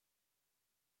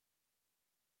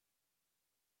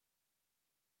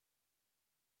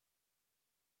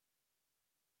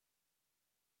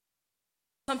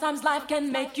Sometimes life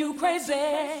can make you crazy.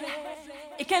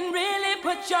 It can really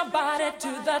put your body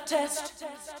to the test.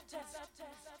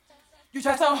 You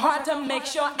try so hard to make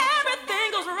sure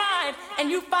everything goes right,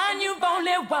 and you find you've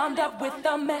only wound up with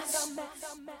a mess.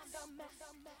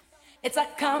 It's a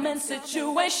common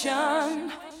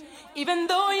situation, even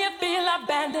though you feel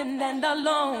abandoned and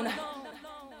alone.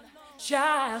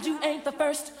 Child, you ain't the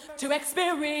first to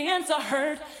experience a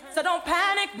hurt, so don't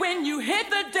panic when you hit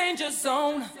the danger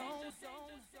zone.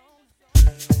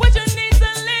 What you need's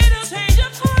a little change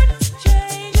of heart,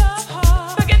 change of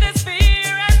heart. Forget this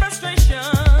fear and frustration.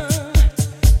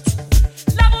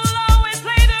 Love will always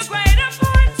play the greater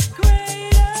part,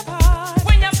 greater part.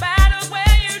 When your battles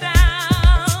wear you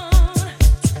down,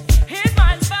 here's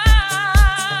my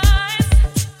advice.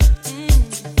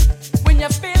 When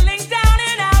you're feeling down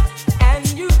and out, and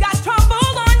you got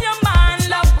trouble on your mind,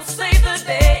 love will save the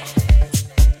day.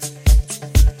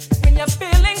 When you're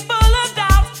feeling full of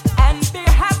doubt and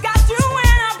fear has got you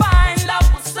in a bind, love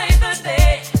will save the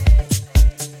day.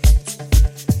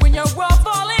 When your world's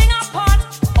falling apart,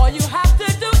 all you have to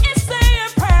do is say a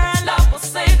prayer, and love will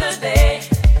save the day.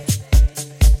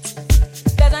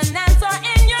 There's an answer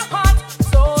in your heart,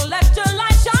 so let your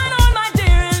light shine on, my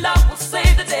dear, and love will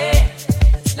save the day.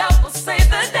 Love will save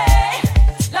the day.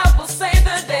 Love will save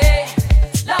the day.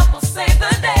 Love will save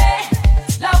the day.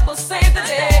 Love will save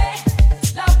the day. Love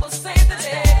will save the day.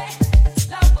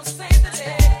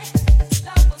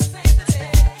 Love will save the day. Love will save the day. Love will save the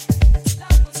day.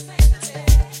 Love will save the day.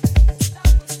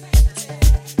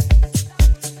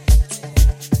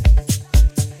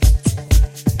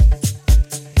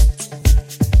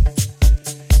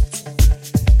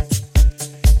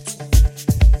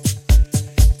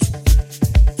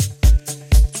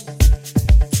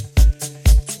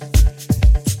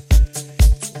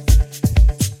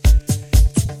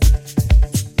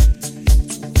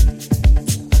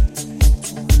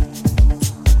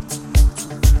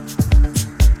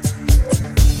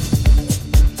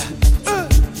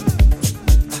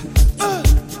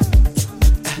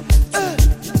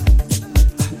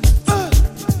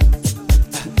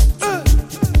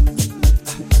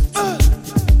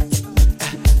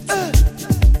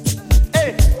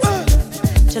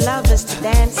 To love is to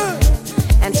dance,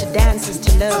 and to dance is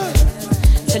to love.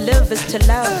 To live is to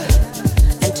love,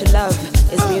 and to love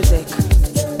is music.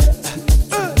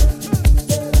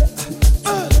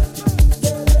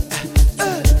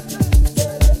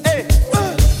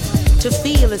 To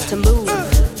feel is to move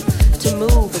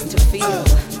is to feel.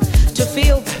 To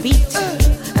feel the beat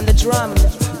and the drum.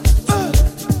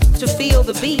 To feel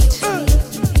the beat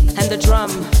and the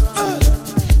drum.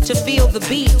 To feel the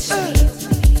beat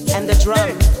and the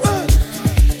drum.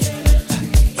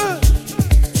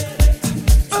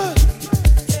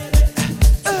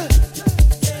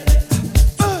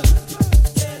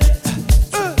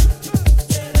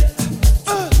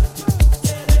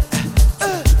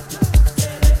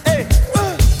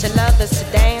 To love is to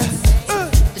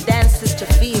dance is to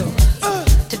feel,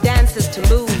 to dance is to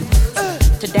move,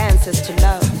 to dance is to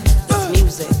love. This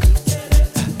music.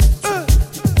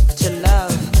 To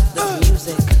love this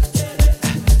music.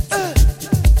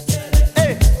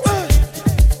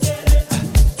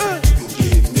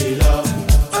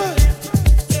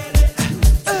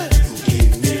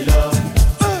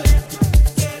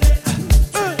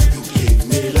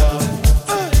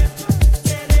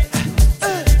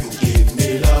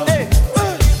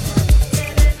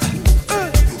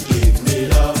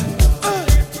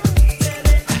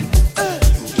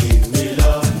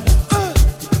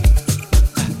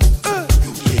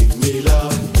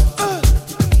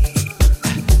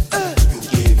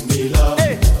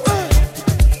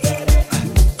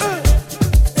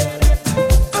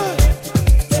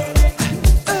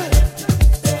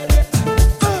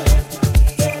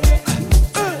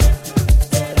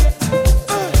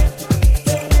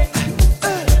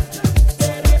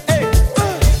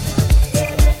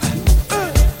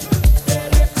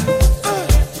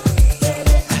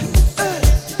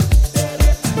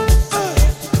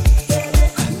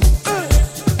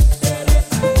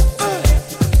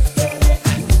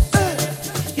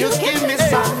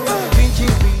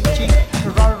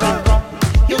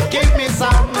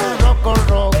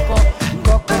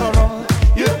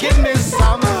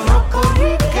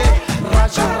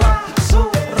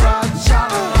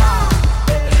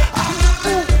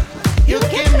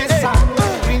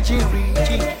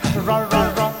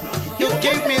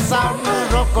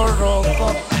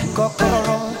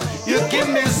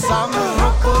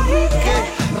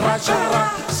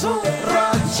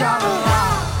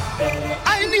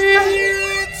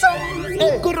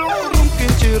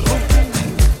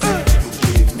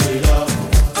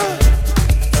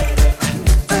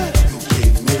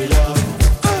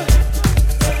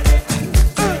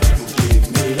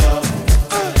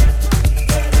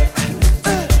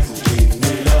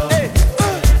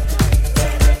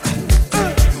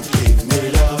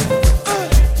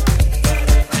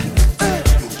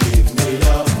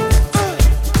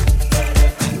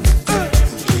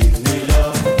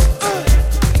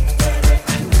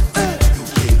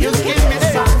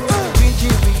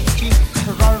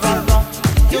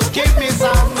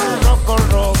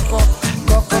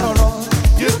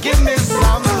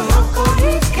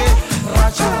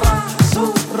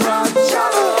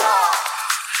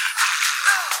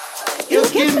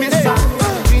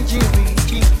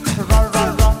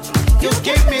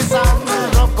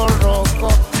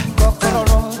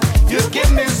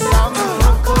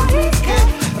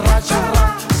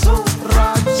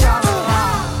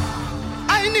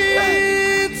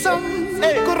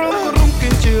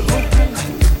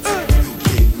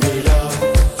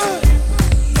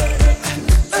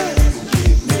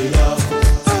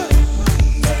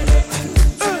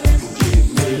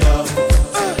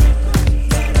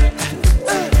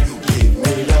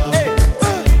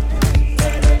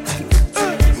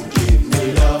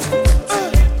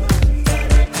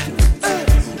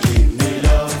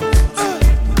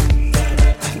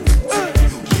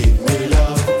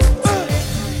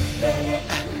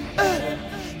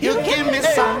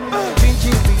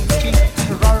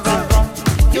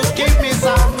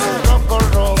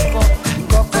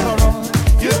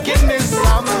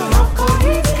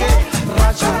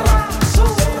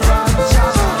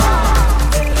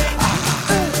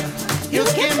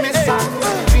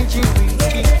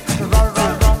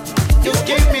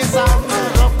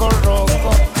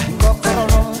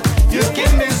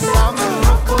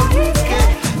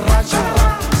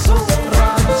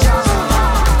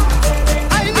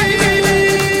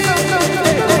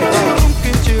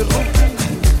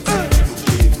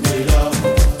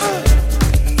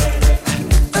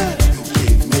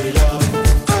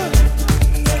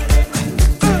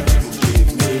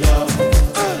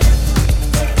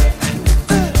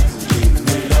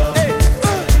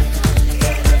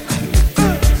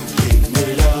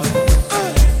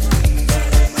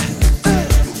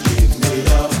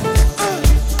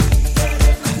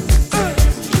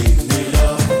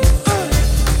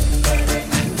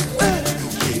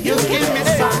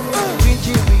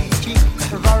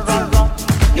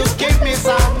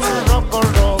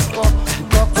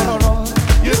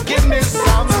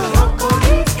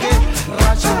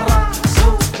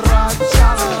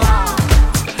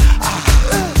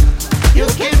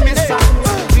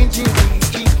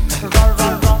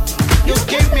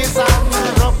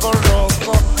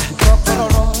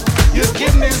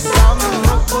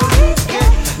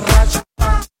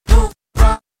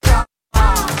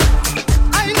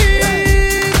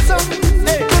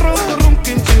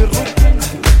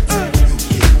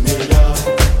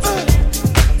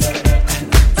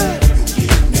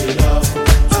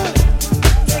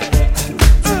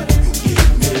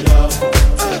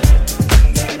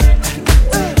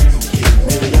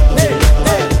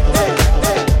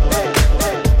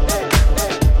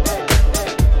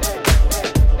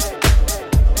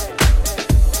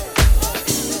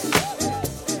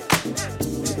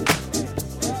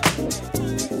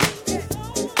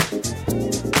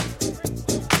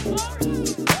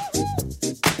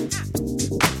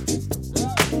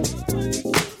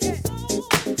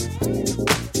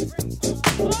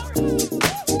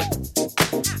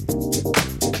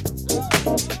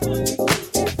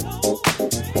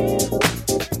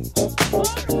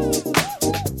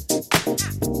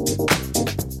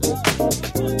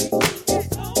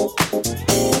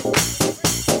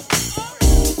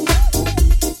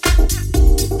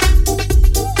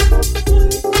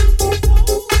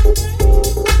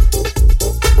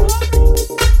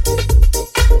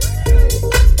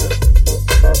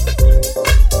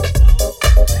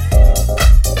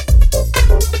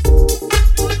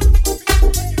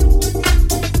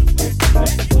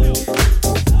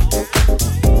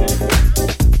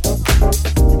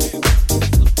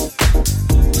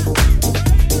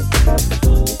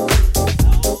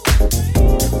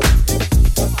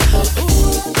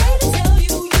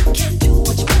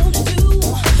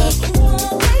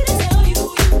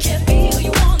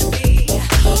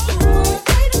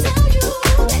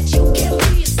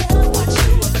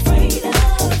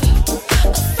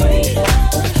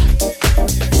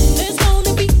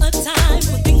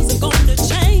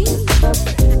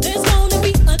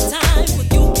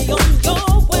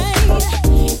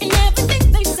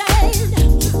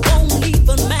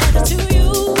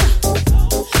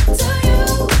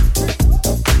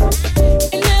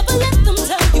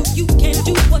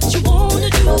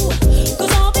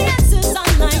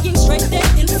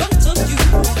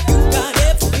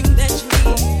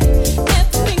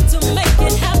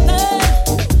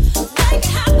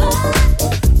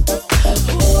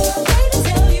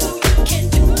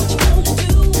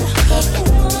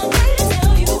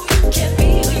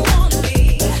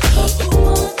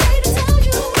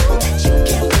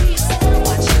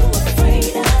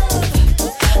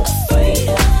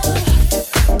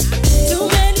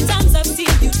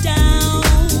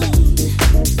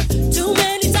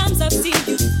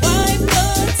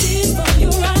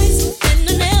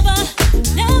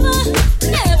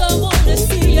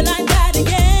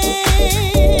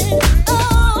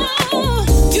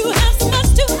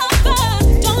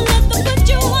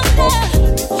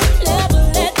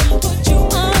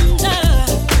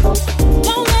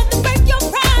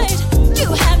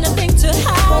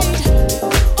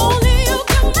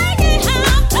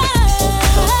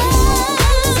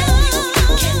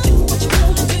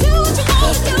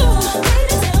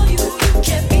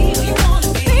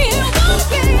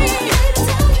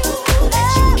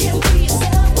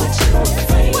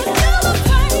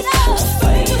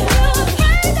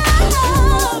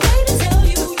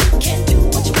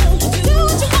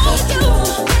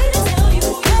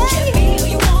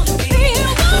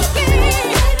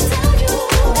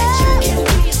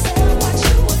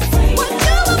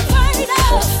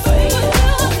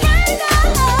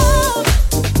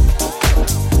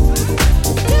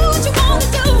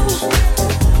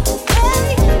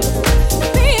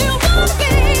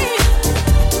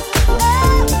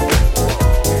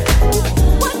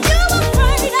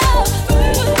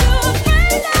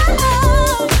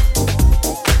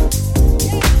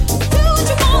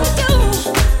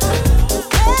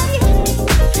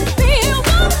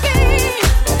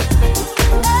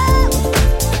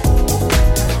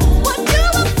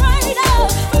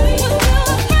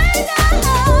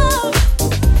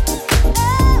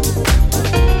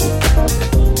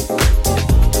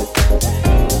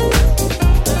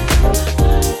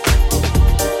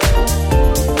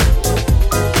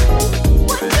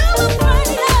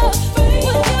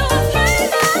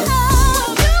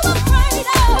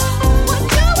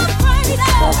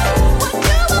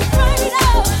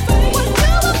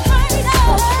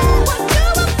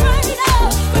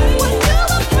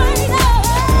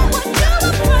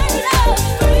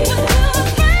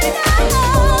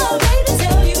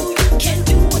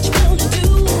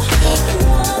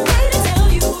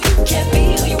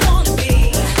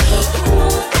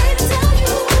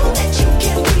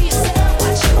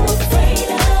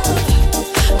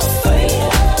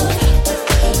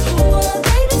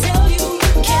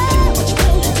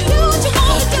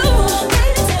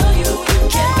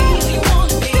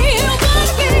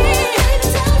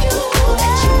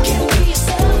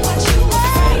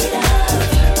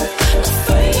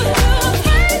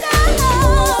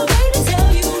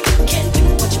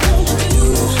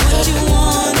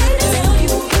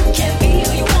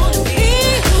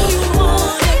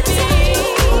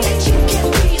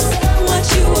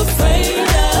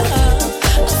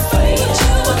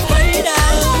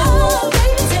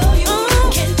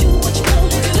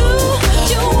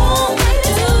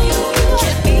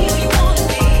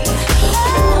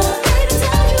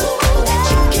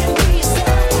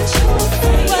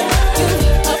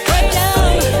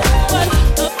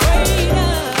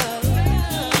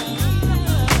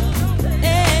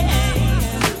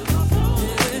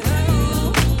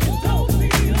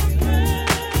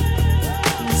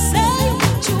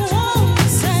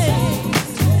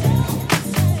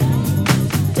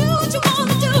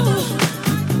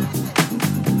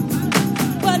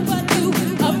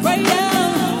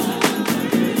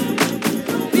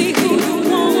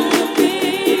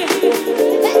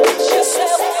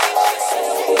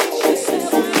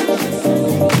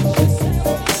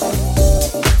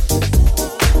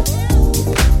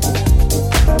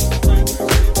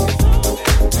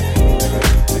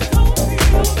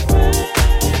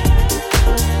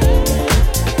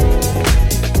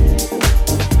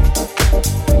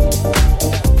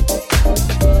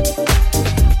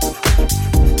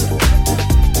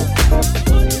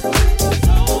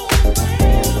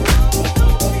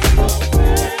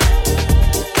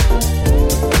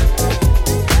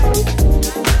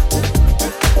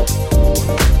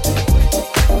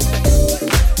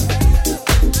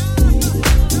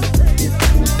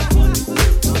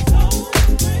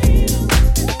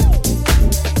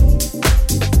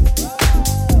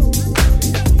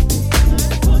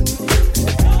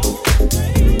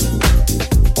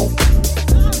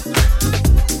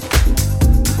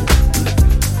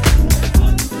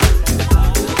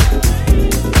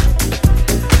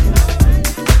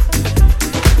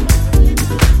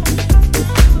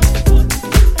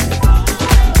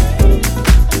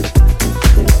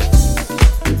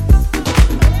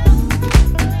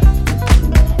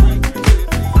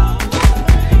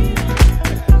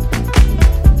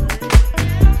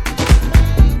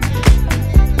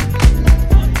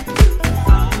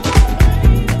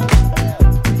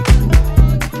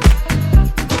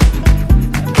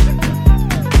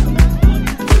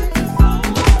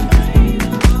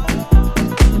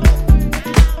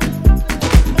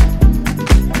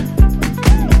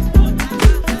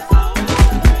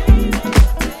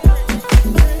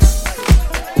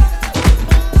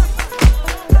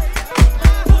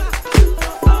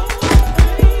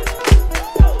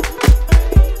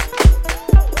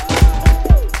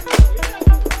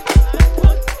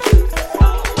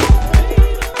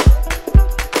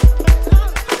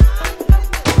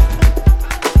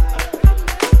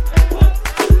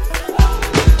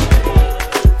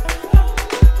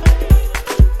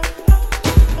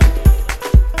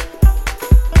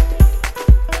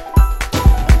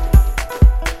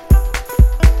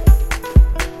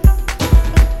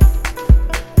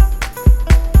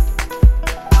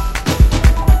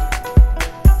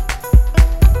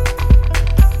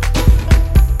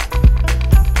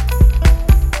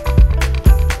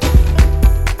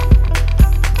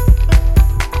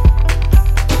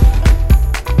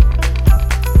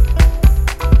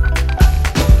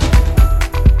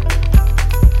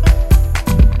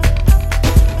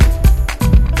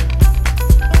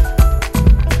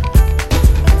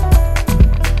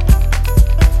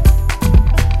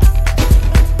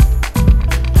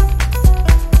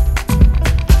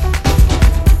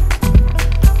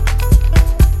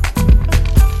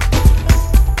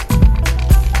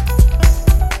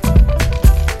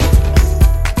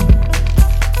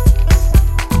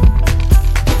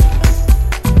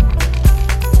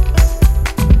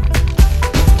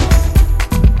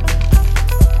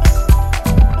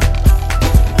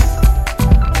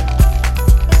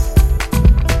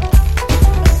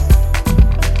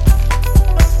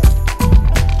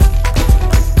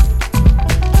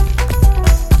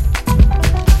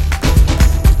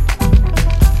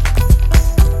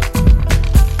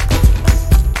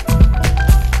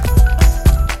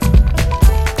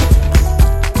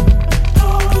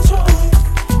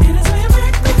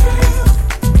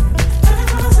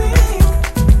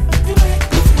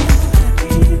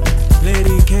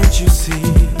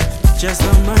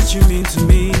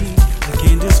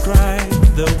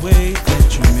 way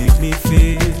that you make me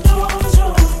feel.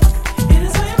 It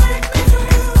is how you make me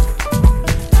feel.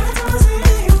 Every time I see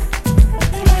you,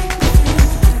 you make me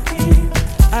feel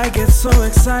happy. I get so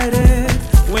excited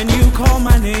when you call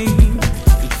my name.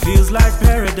 It feels like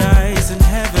paradise and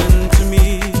heaven to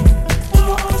me.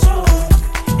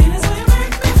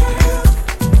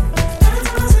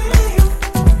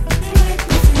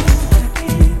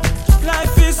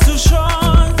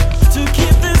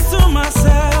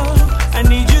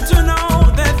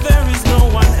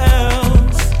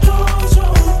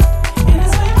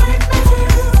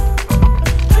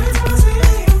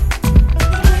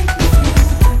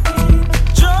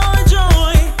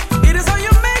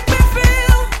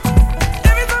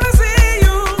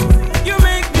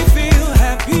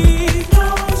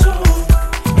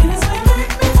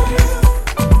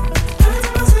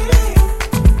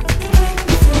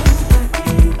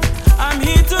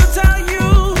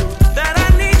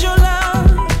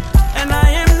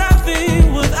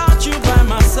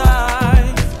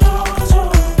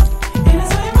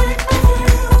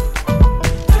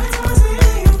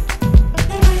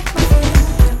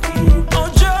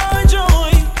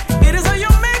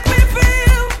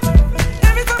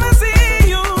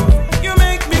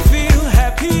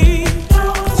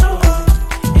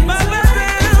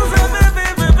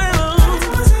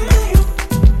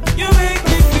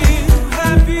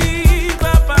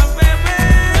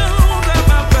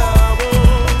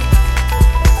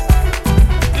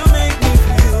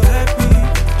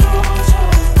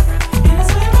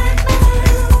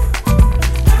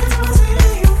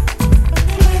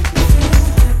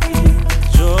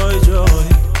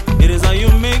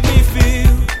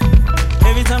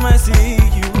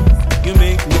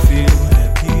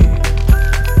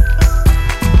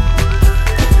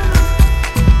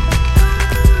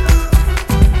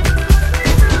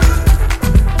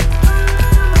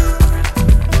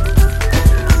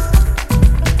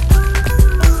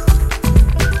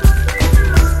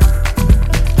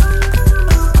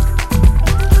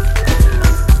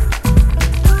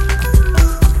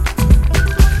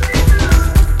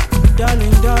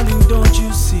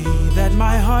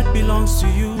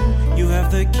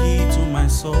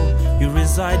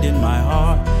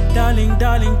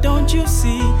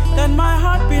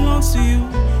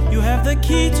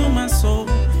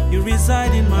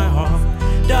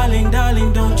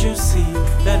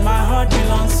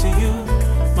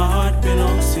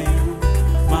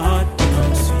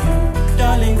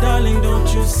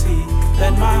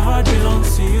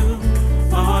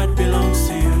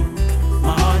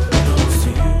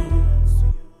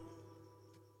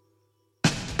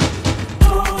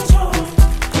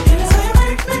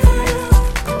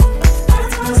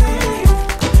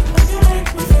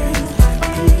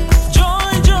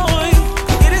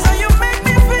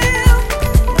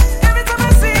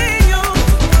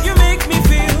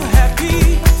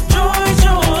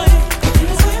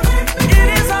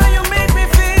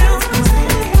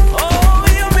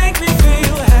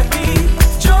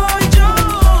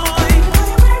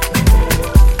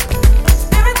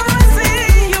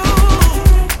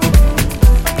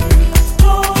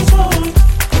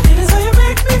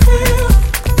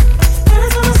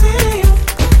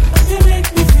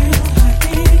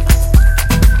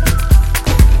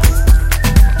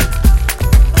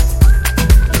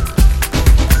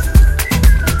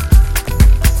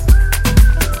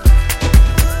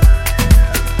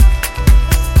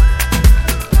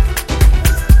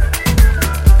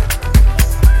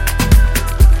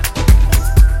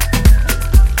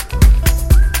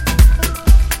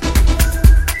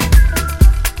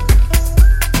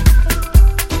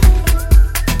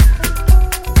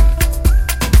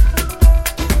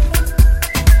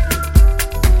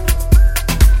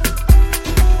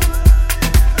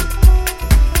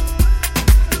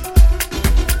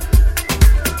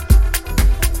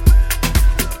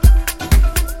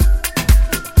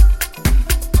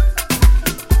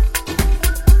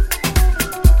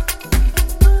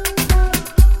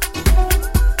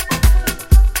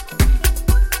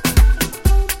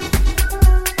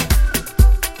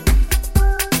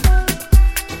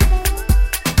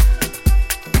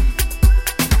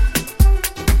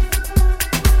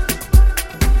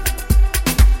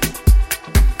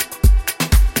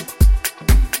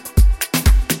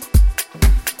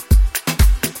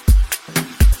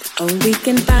 Oh, we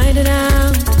can fight it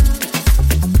out,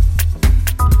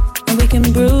 and we can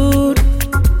brood,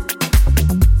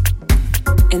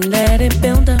 and let it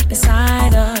build up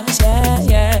inside us. Yeah,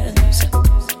 yes.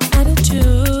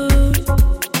 Attitude,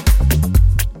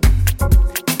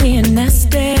 being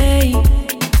nasty,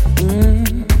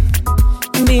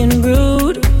 being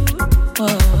rude.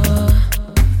 Oh,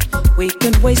 we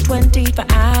can waste 24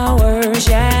 hours,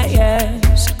 yeah,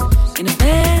 yes, in a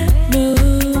bad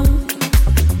mood.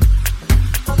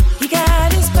 He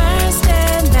got his first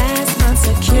and last month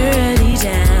security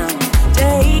down.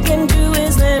 Taken to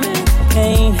his limit,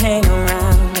 can't hang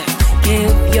around.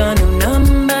 Give your new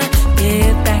number,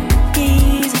 give back the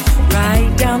keys.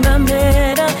 Right down the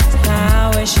middle, is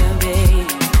how it should be.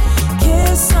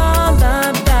 Kiss all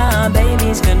of the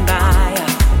babies goodbye.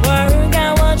 Work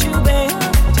out what you bear,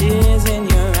 tears in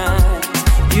your eyes.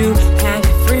 You have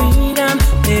your freedom,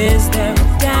 is there a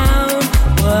doubt?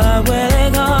 What will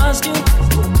it cost you?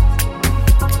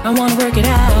 I wanna work it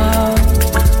out.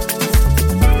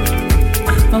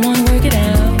 I wanna work it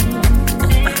out.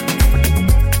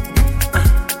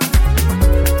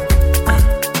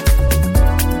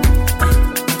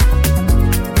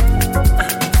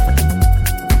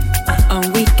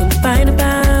 We can fight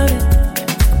about it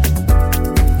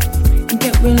and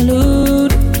get real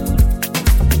lewd.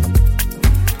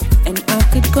 And I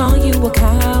could call you a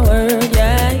coward,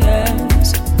 yeah,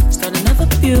 yes. Start another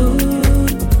feud.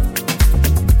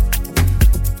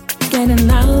 Getting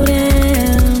loud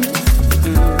and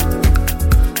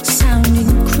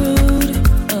sounding crude.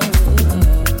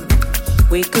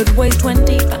 We could waste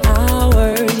 24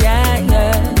 hours, yeah,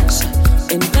 yes,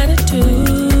 in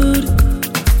gratitude.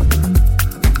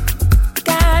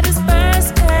 Got his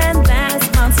first and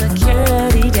last month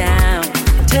security down.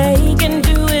 Taken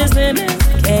to his limit,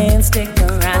 can't stick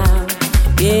around.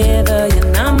 Give her your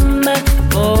number,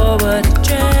 forward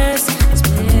address.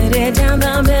 Split it down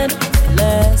the middle,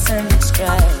 lessen the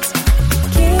stress.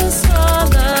 Kiss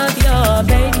all of your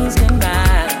babies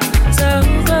goodbye. So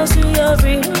close to your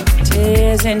freedom,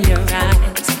 tears in your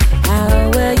eyes. How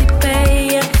will you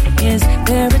pay? Is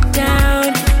there a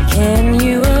doubt? Can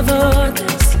you avoid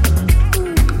this?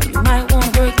 You might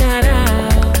wanna work that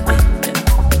out.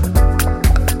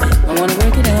 I wanna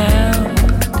work it out.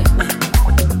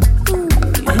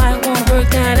 You might wanna work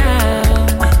that out.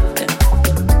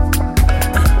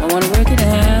 I wanna work it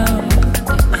out.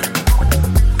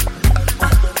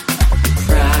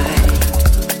 Pride,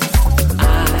 I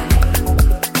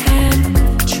have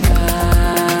tried.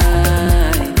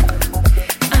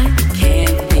 I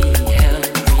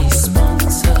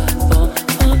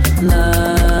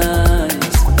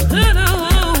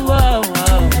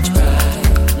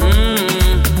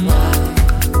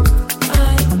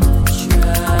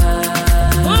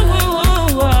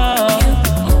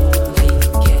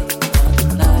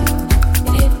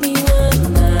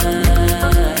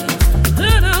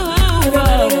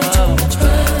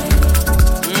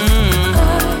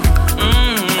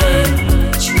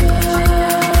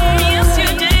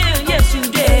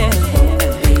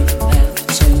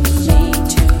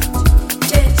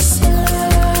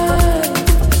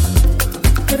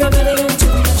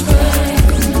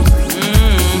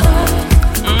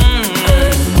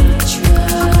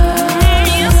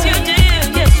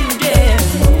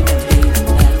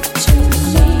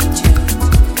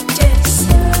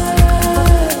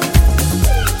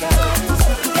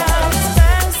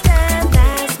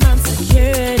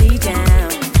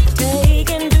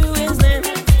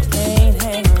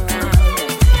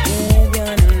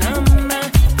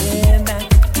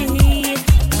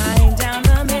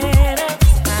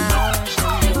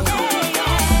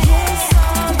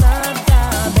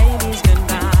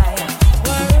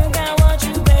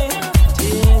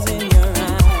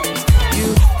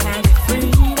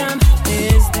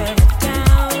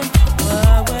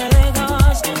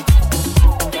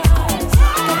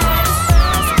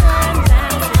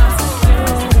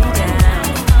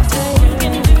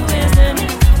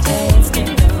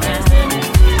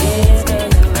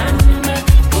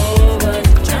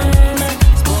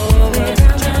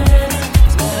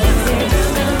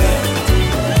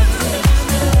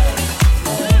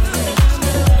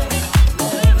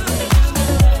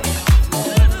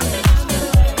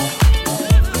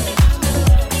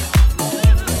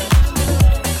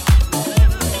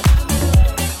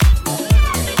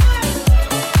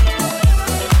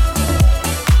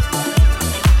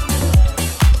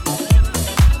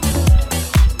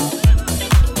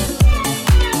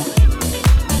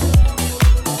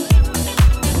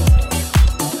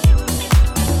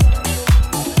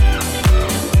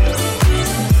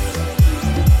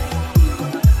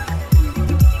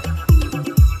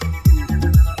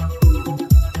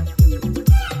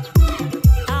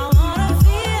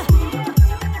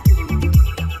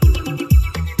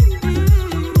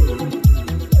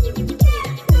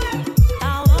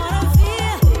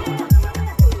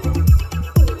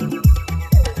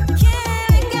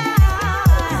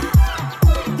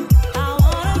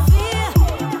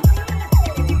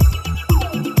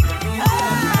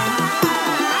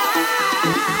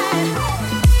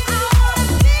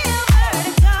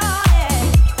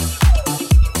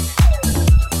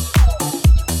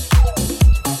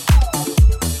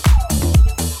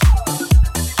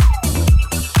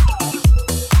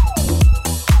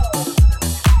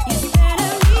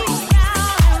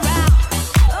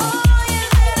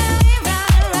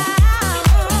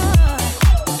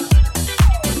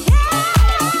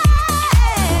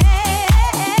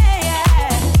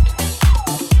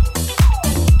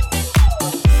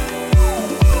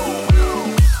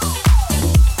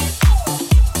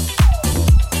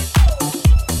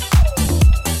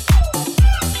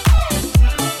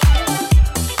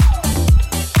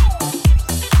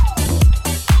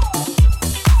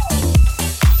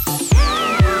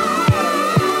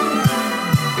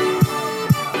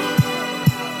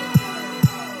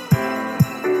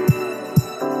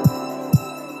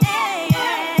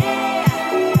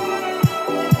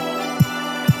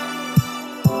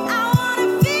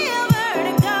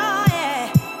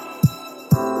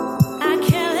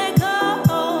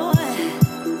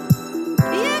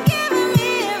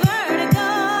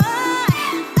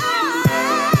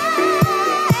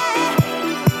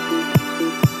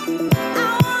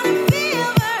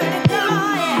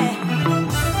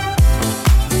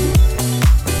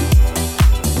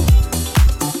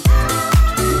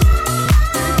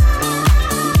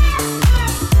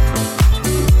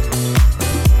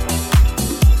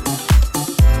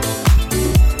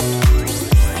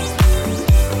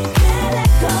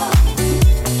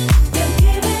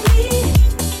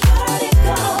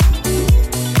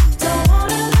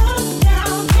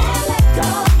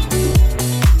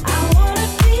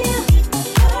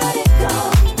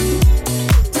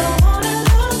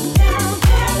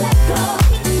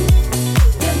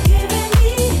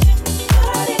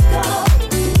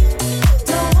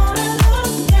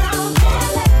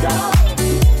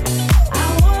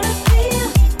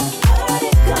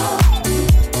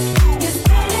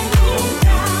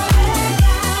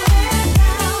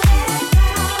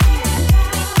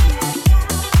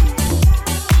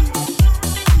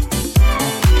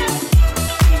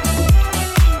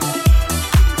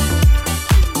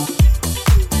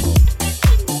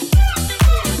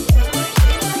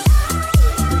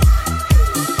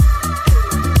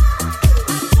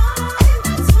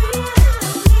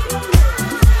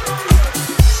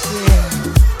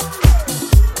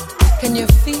Can you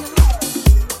feel it?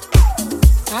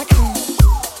 I can.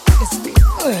 It's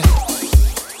good.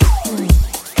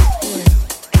 Yeah.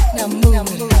 Now move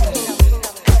it.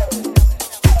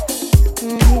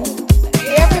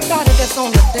 Everybody that's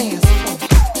on the dance floor,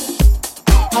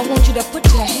 I want you to put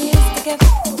your hands together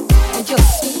and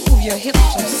just move your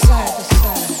hips from side to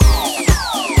side.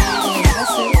 Yeah,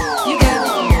 that's it. You got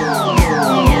it.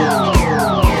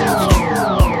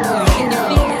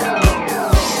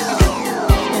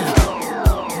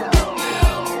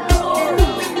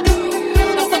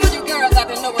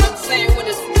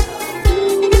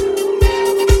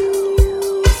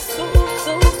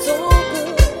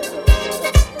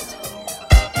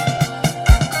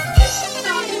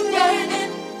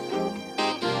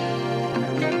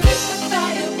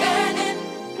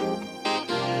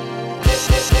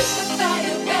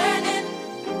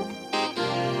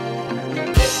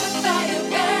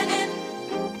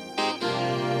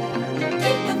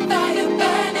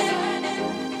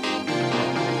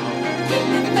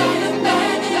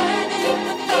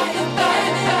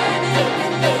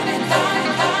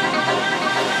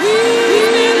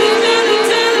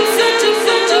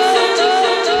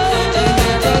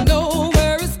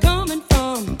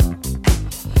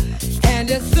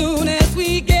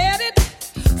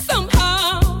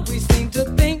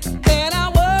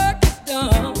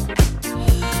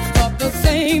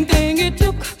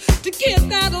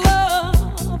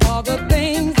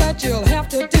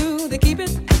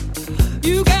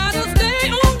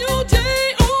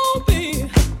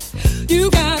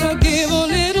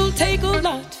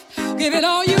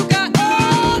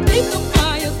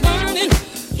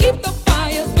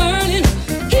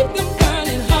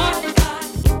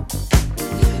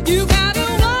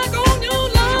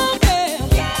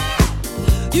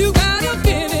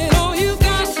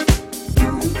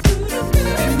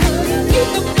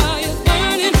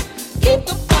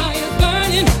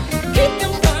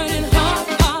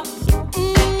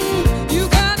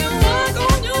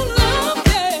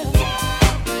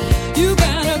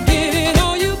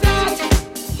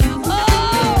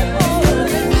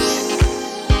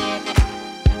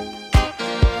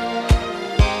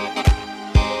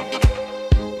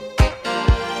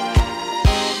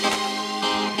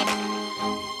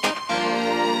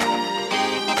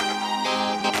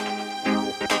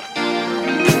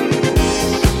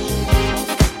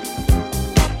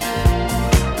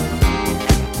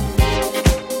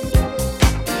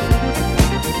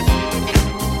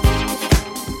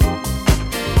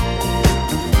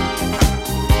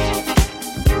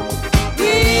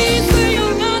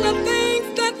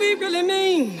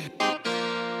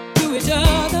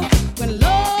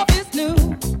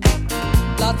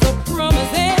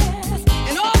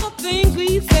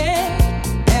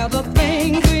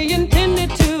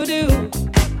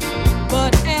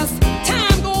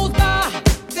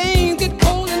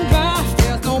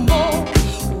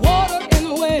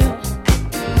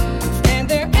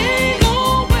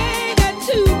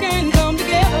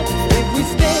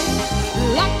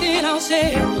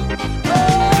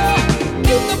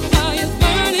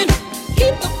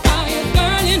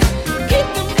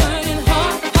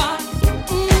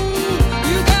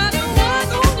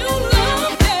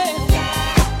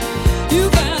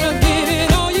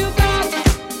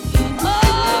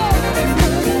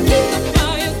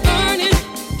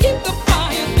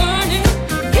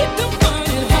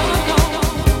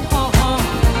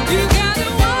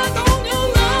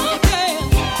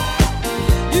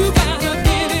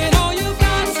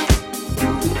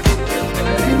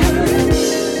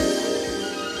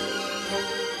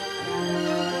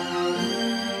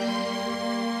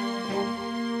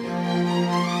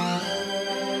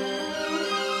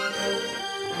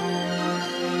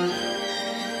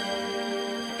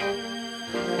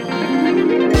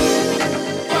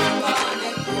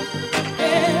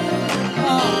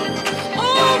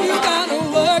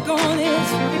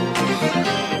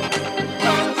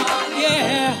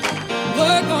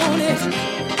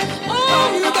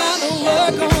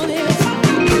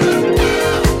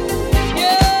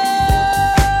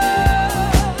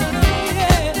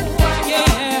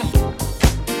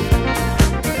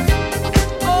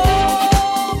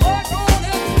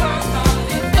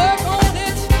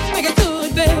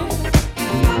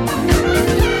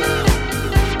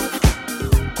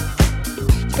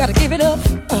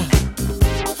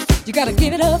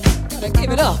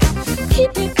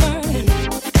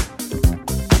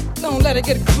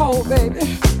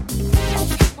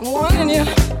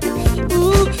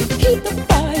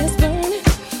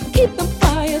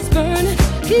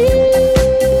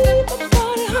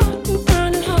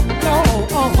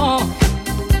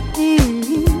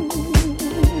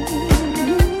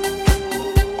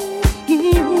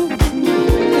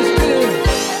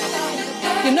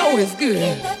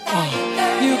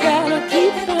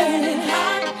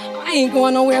 ain't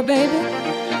going nowhere, baby.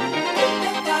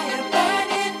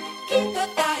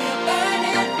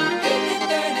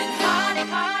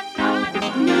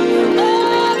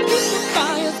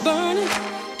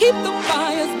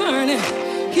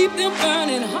 Keep them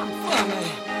burning hot for me.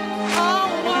 Oh,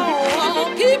 oh,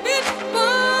 oh, keep it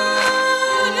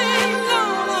burning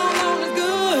long, long, long is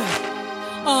good.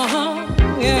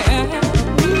 Yeah.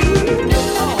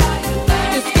 Oh,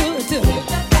 it's good to me.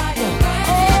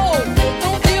 Oh,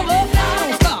 don't give up,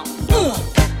 don't stop.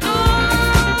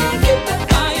 Keep the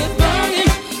fires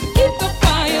burning, keep the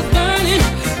fires burning,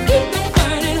 keep them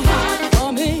burning hot for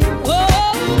me.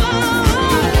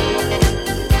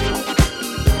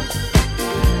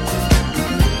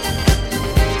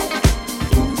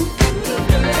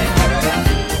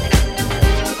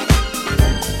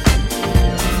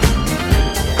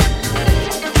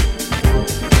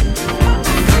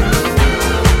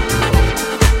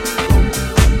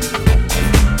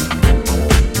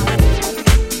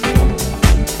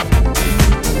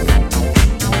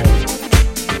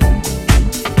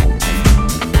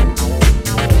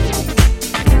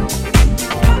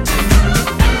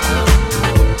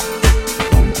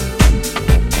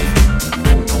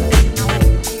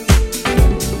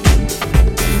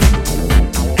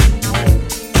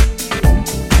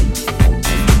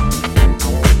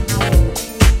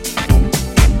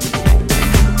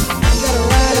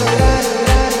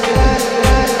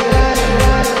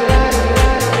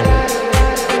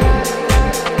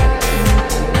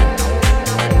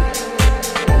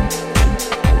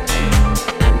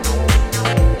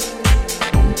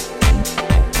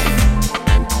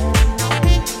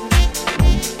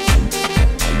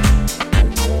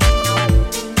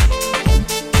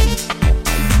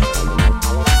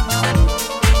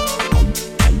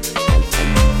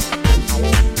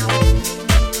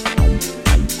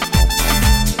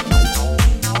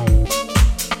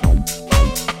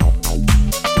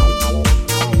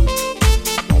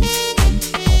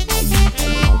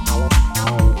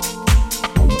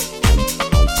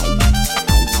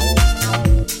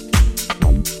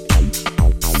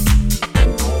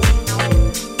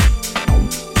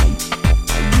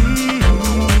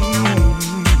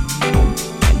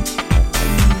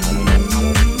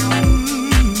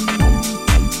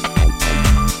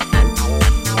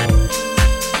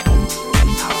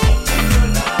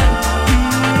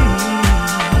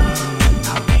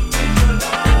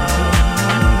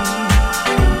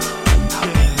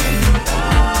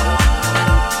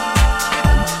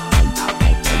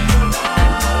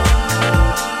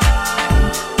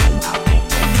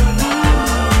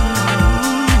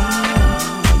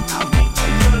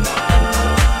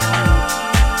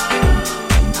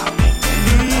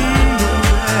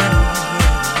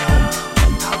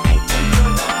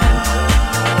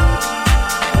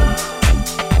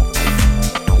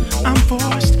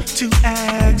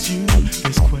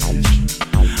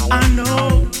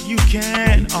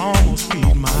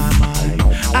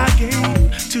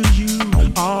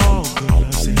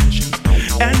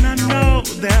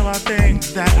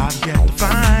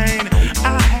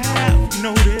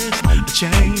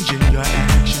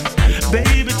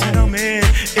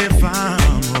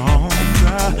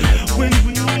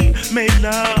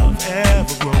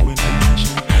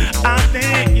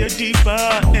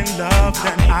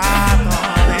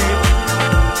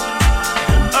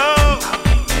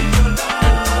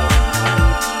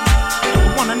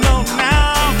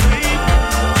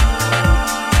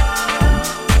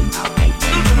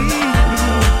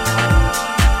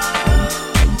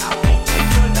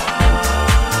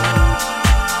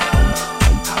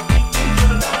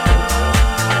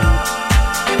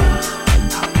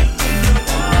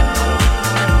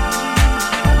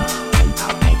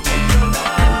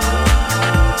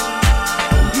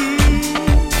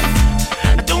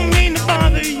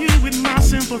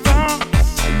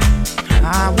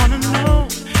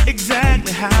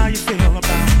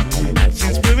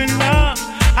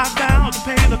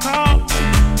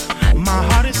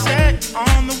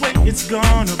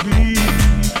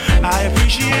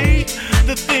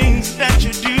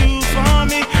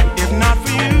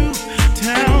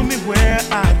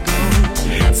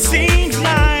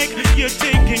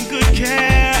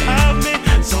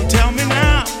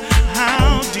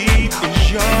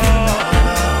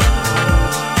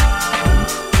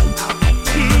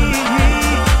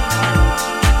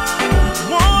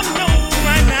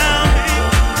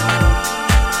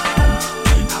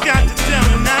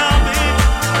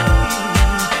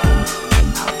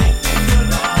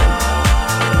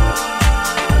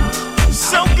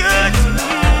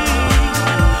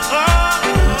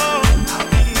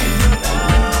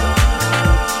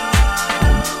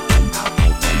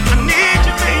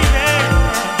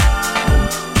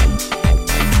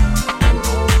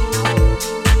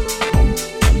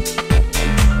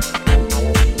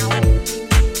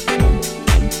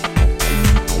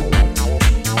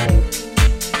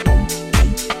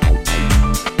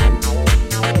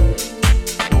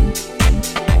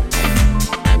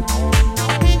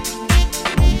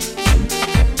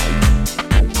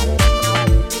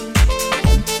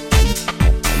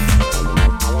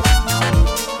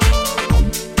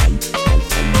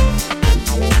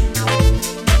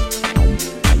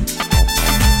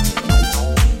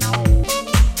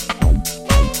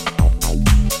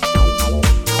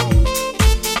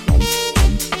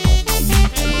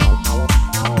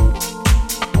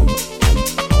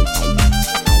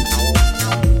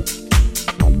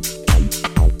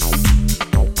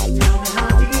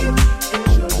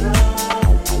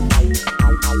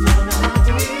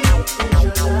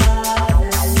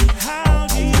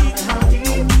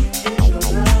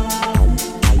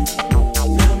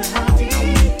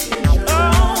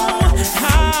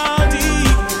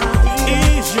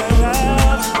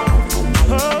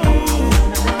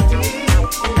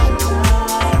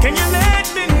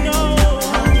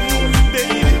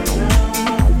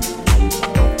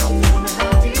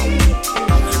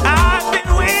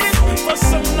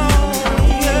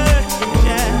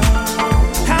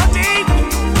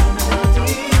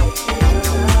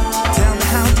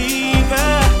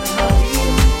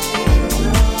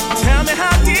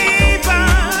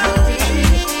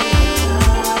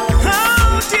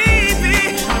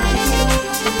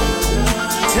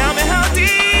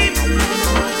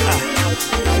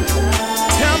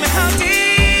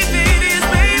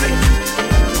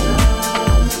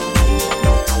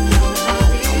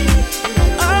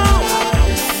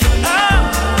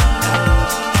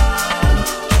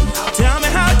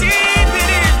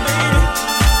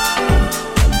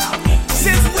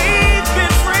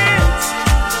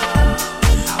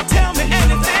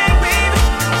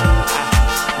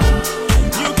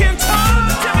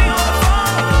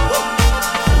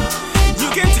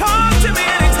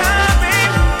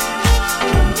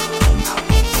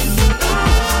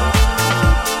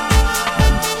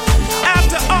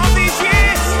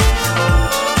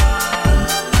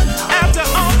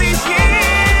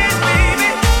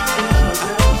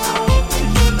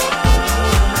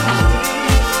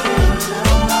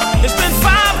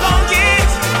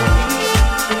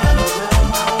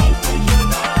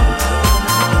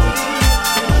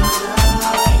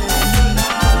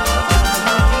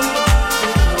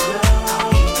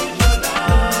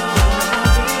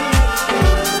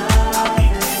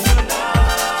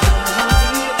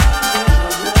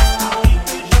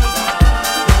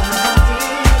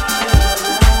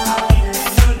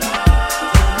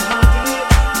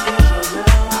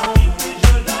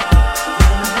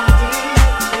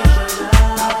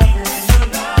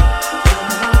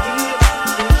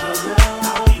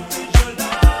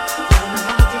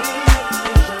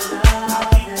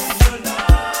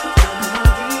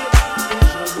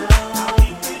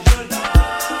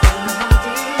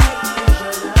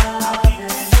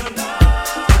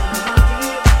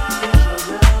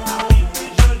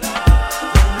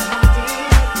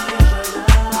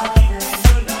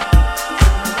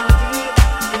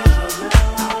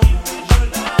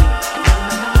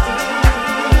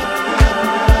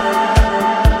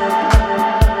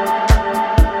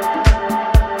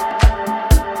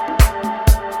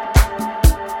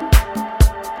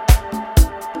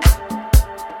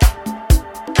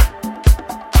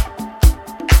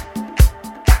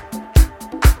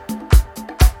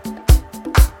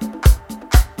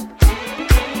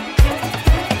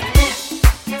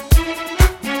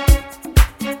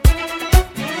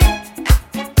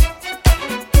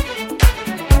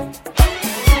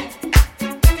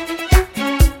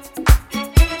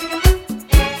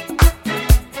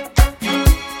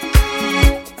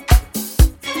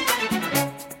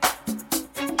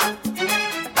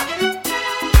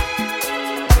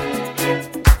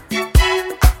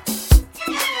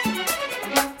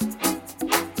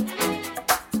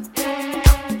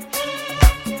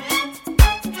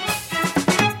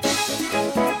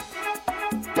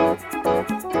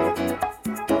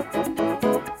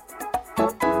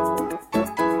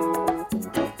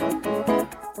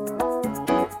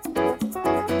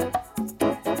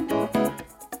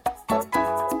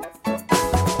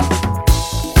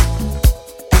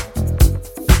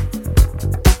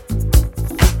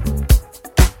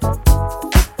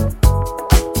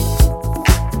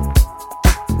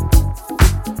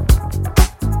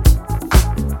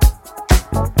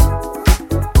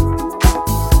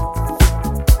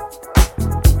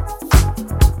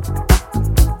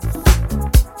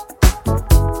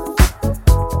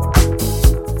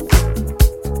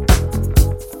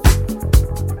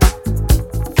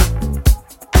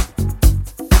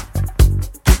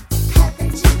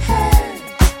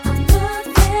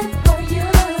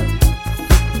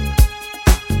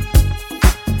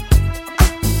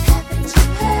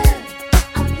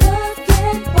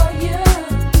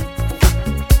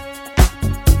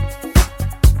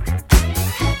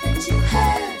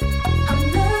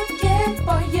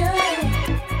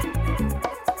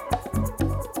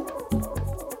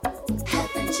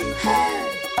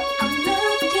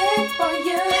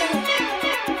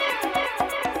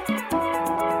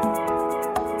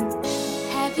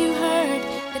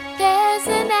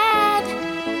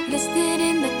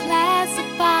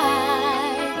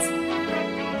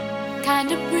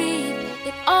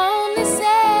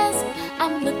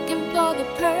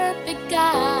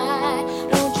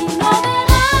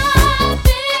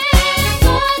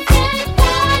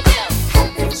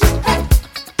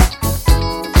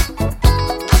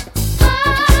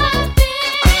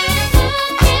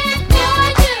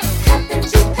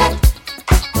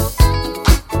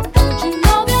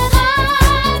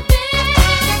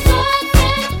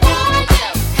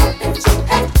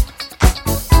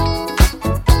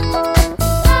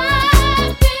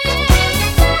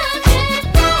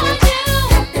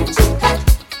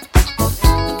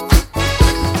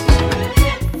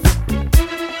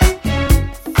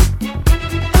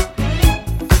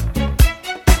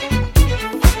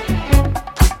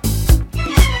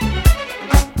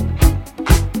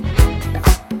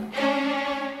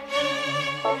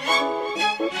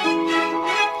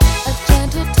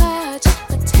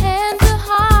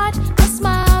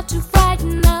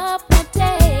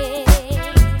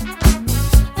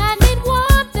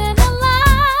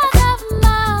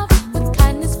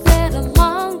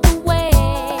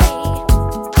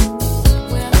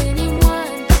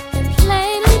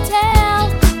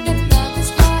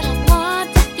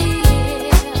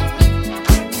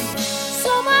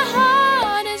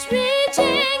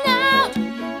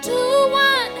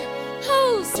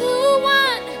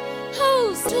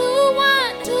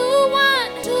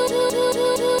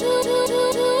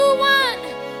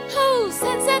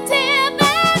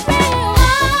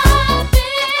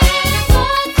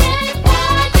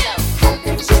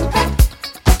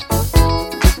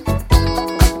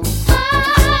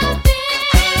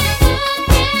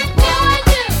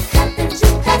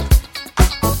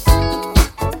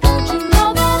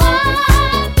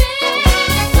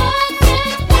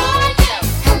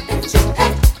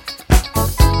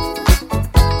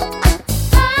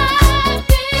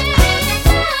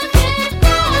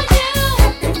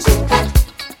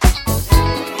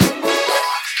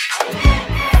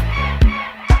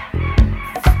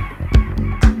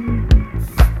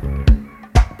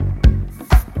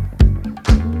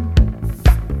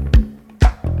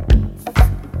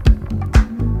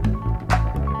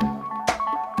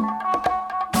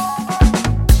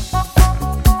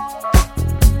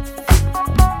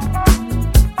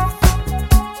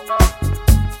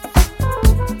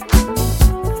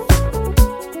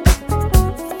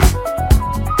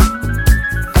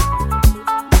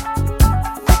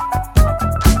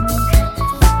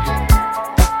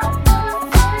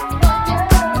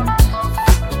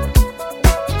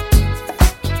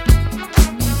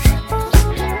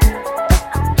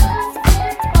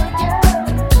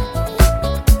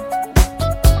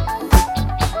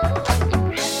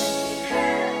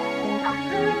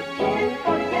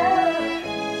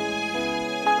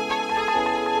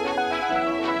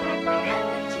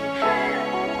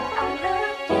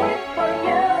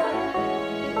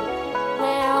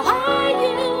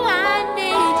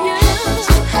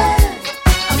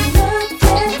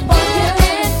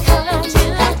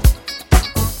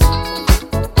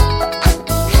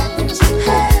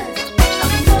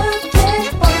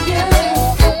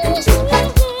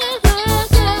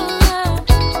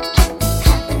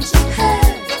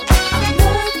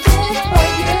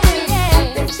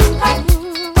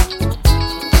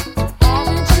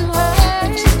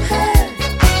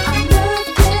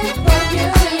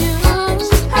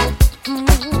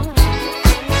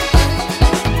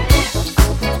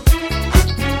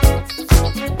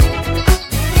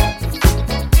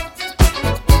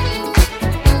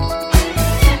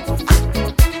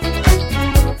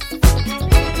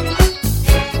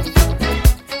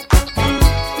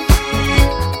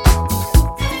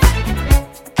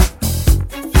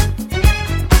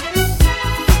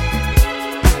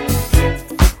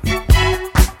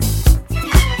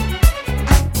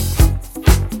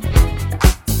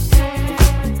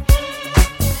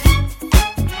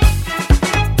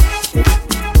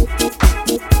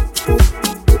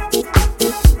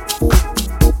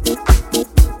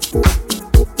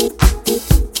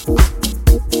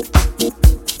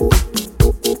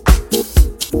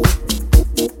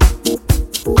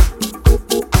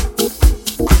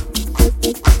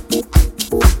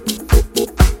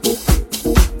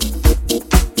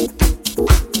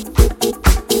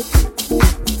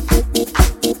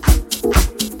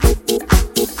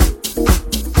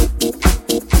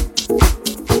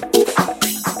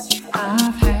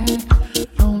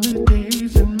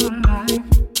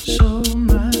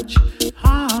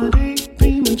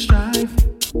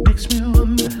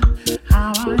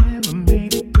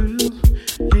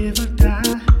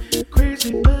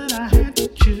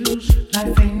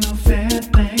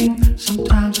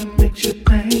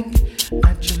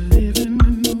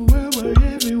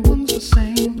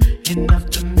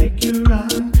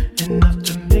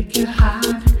 you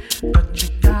hide, but you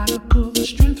gotta pull the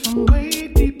strength from way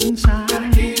deep inside. Gotta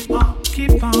keep on,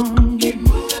 keep on, keep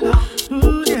moving on.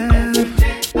 Ooh yeah. Every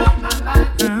day of my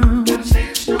life, gotta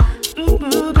stay strong. Ooh,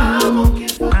 I won't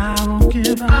give up. I won't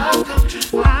give up. I've come too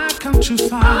far. I've come too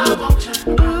far. I won't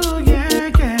turn back. Ooh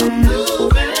yeah, yeah. I'm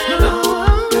moving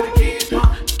on. Gotta keep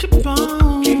on, keep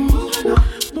on, keep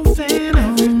moving on. Moving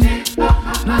on. Every day of my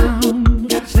life,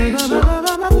 gotta stay strong.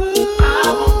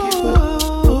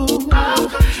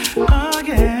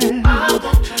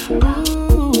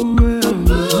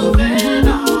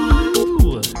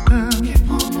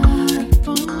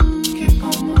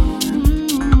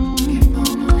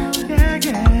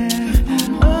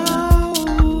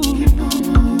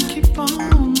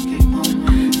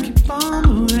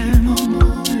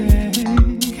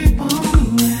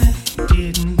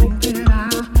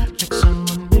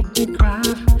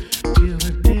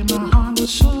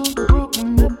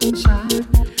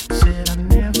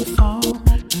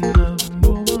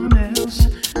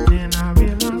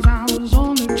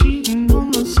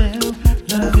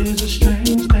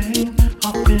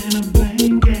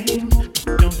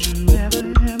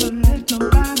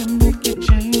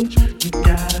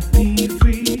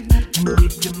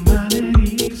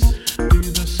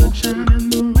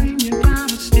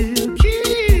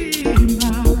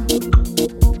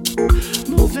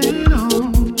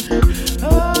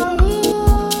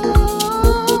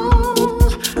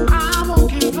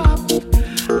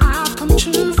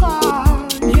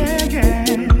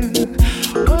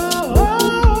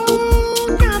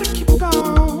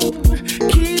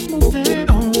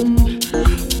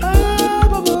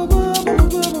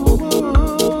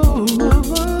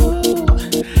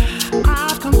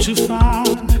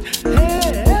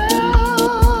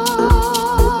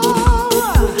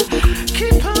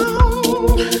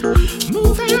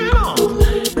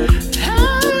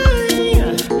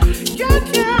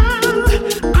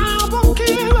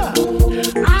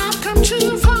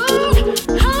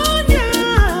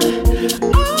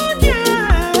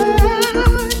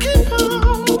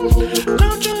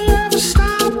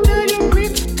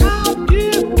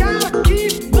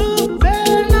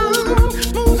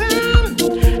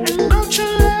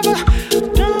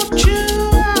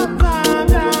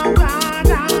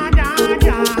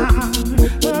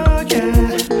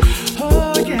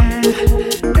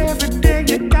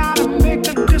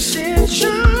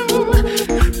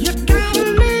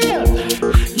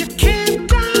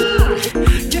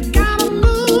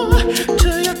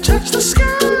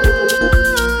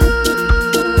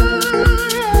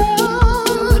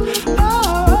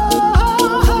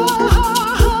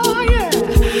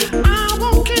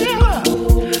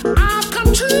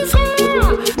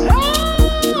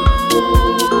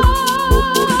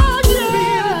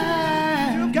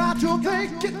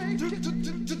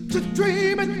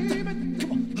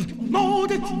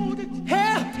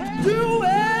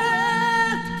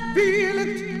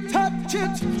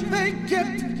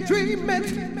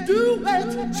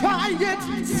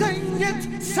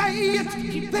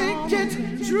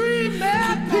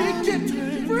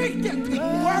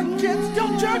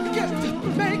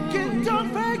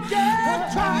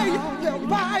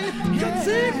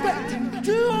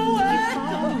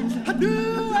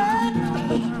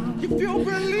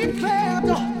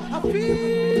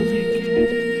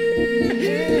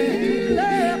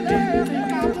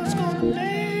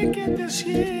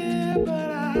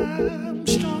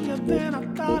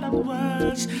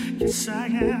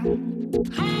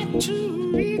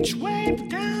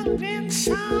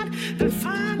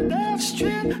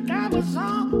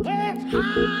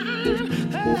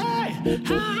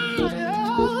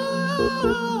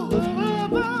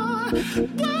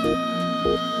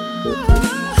 Whoa.